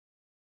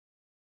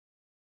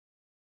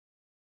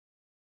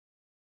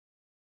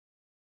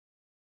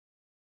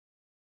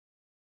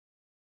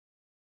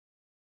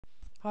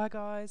Hi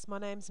guys, my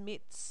name's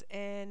Mitz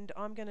and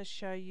I'm going to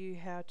show you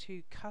how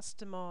to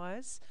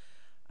customize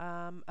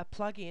a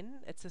plugin.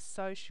 It's a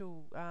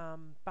social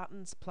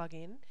buttons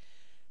plugin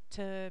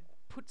to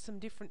put some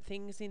different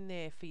things in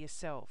there for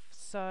yourself.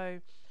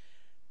 So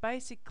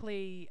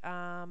basically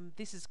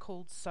this is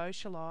called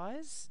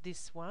Socialize,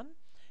 this one,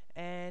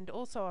 and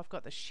also I've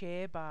got the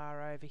share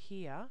bar over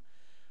here.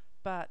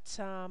 But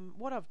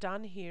what I've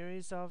done here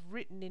is I've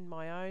written in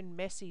my own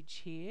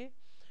message here.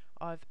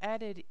 I've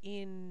added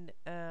in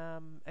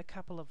a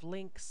couple of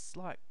links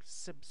like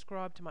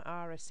subscribe to my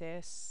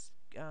RSS,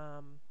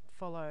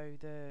 follow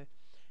the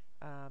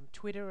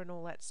Twitter and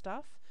all that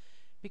stuff,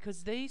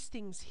 because these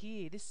things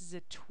here, this is a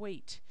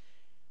tweet,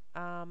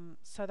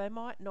 so they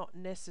might not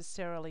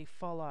necessarily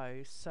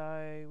follow.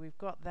 So we've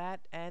got that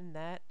and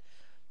that.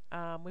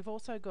 We've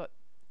also got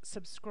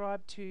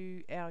subscribe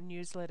to our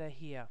newsletter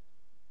here.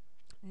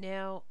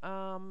 Now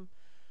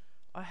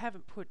I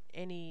haven't put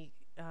any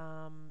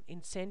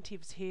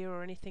incentives here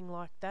or anything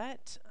like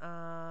that,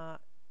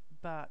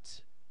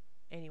 but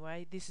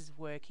anyway, this is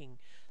working.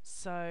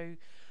 So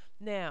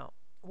now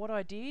what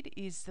I did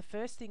is, the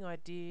first thing I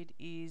did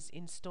is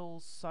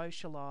install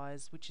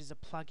Socialize, which is a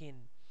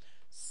plugin.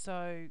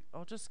 So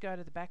I'll just go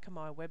to the back of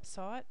my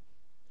website,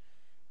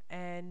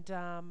 and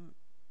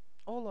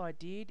all I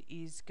did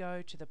is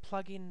go to the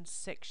plugins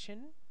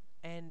section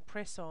and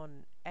press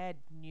on add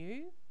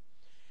new,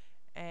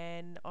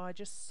 and I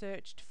just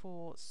searched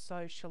for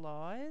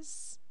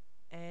Socialize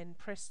and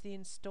pressed the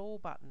install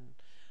button.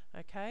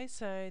 Okay,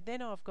 so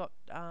then I've got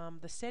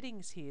the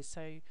settings here,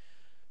 so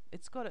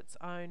it's got its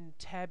own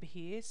tab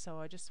here, so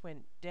I just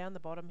went down the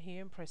bottom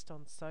here and pressed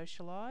on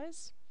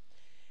Socialize.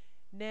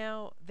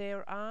 Now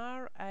there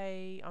are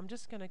I'm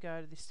just going to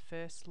go to this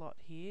first lot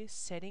here,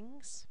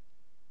 settings.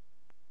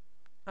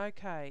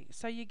 Okay,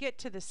 so you get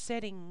to the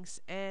settings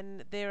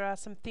and there are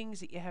some things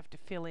that you have to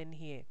fill in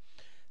here.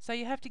 So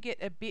you have to get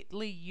a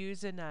bit.ly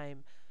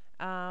username,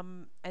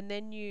 and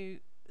then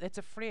it's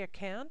a free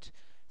account.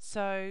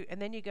 So,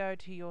 and then you go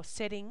to your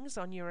settings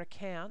on your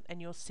account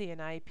and you'll see an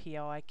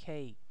API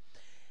key.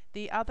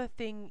 The other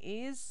thing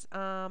is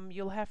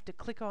you'll have to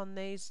click on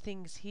these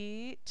things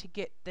here to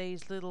get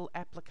these little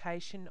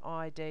application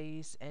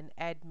IDs and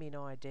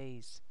admin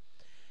IDs.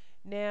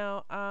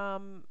 Now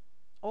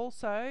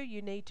also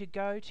you need to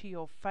go to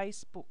your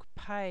Facebook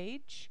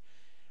page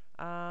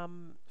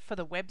for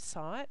the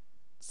website.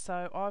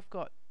 So I've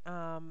got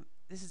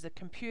this is a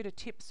computer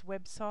tips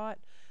website,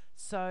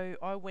 so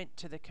I went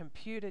to the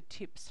computer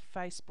tips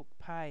Facebook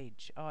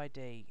page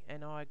ID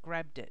and I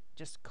grabbed it,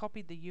 just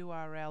copied the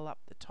URL up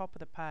the top of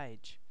the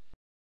page.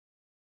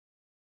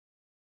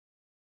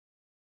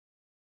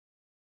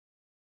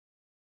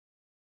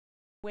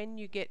 When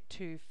you get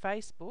to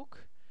Facebook,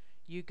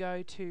 you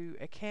go to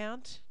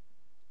account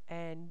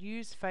and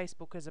use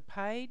Facebook as a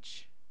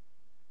page.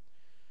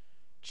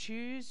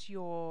 Choose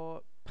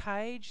your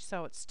page,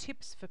 so it's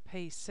tips for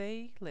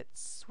PC.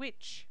 Let's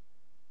switch,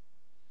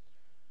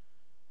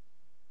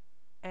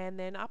 and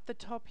then up the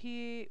top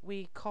here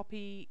we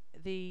copy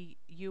the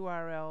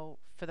URL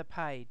for the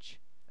page.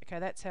 Okay,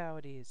 that's how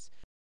it is.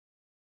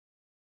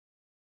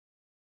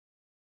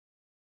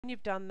 When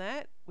you've done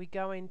that, we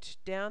go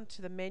down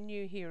to the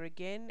menu here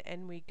again,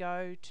 and we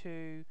go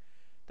to,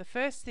 the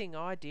first thing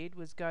I did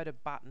was go to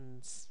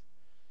buttons,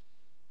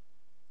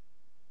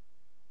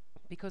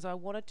 because I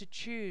wanted to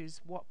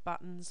choose what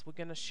buttons were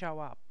going to show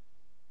up.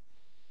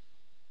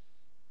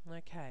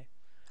 Okay,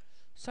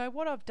 so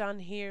what I've done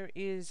here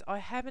is I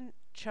haven't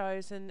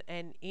chosen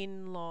any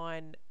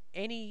inline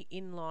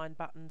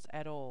buttons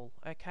at all,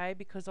 okay,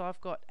 because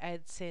I've got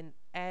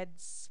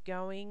ads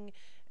going,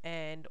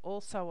 and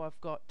also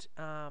I've got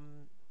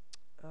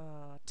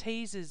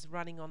teasers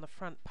running on the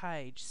front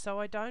page, so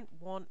I don't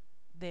want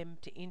them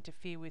to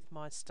interfere with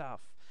my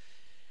stuff.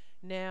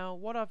 Now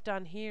what I've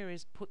done here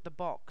is put the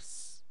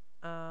box,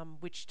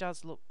 which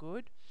does look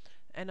good,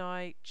 and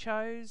I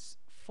chose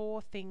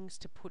 4 things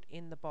to put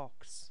in the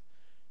box,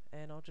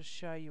 and I'll just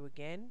show you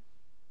again.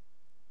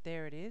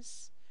 There it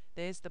is,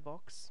 there's the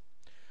box.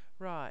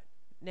 Right,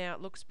 now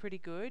it looks pretty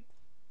good.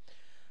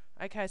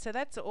 Okay, so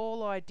that's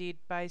all I did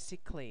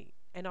basically,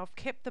 and I've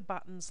kept the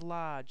buttons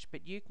large,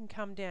 but you can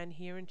come down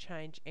here and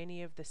change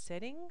any of the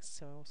settings.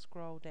 So I'll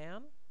scroll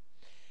down,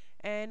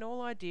 and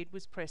all I did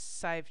was press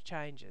save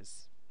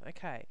changes.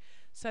 Okay,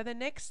 so the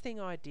next thing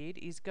I did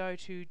is go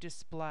to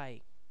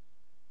display.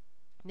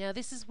 Now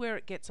this is where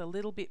it gets a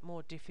little bit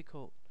more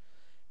difficult,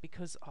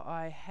 because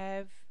I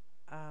have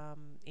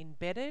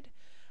embedded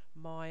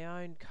my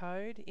own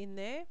code in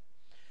there.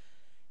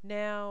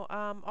 Now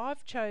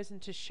I've chosen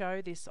to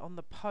show this on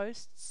the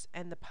posts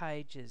and the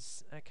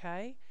pages,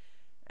 okay,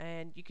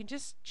 and you can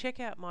just check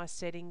out my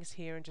settings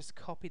here and just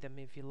copy them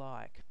if you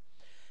like.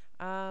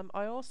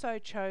 I also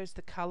chose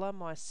the color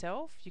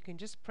myself. You can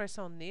just press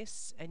on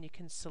this and you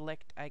can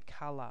select a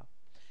color,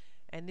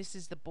 and this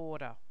is the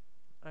border.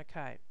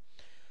 Okay,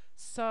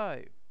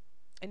 so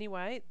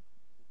anyway,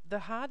 the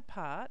hard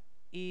part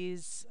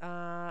is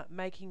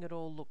making it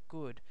all look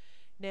good.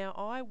 Now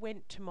I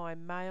went to my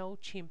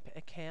MailChimp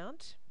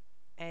account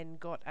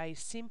and got a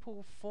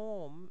simple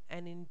form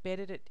and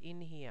embedded it in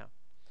here.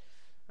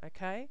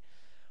 Okay,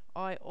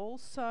 I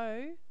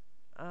also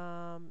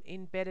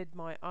embedded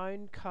my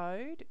own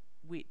code,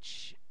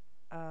 which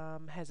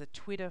has a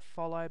Twitter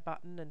follow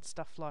button and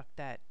stuff like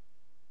that.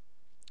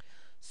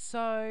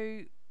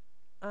 So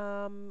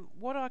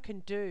what I can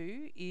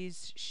do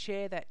is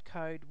share that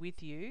code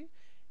with you,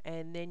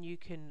 and then you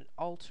can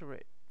alter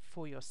it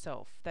for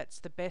yourself. That's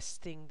the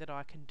best thing that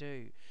I can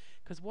do,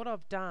 because what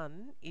I've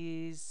done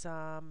is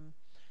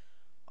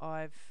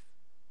I've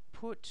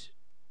put,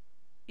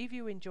 if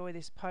you enjoy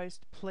this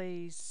post,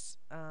 please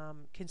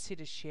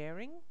consider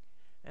sharing,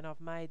 and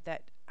I've made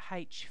that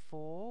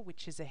H4,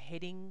 which is a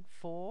heading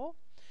 4.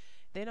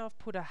 Then I've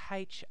put a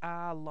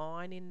HR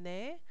line in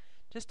there,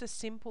 just a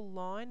simple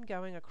line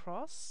going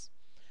across.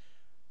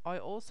 I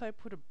also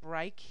put a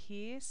break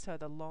here so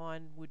the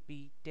line would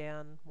be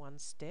down one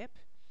step.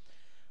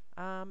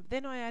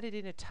 Then I added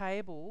in a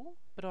table,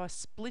 but I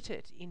split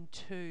it in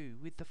two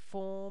with the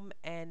form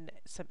and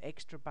some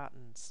extra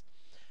buttons.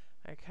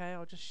 Okay,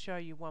 I'll just show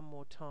you one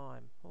more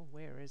time. Oh,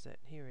 where is it?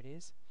 Here it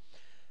is.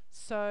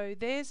 So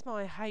there's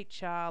my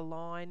HR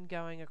line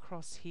going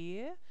across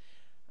here.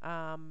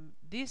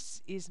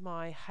 This is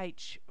my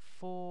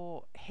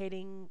H4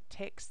 heading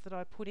text that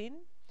I put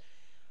in.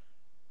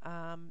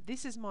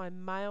 This is my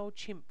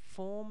MailChimp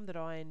form that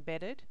I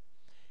embedded,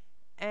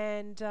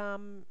 and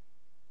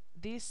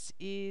this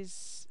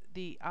is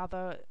the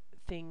other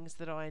things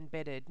that I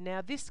embedded.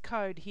 Now this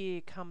code here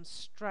comes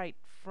straight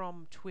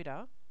from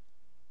Twitter.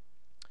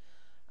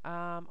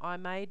 I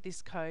made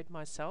this code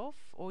myself.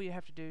 All you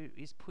have to do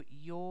is put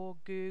your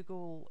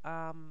Google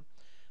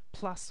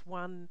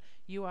 +1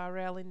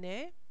 URL in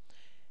there,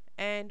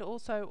 and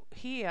also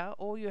here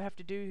all you have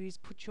to do is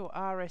put your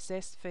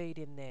RSS feed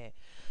in there.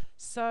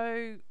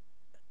 So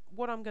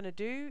what I'm going to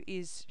do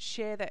is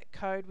share that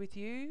code with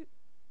you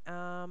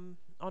on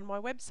my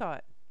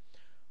website.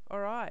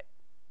 Alright,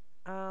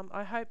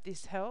 I hope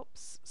this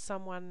helps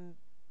someone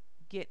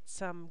get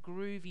some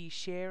groovy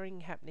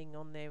sharing happening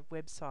on their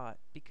website,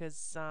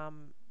 because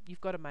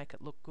you've got to make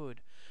it look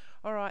good.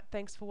 Alright,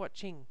 thanks for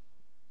watching.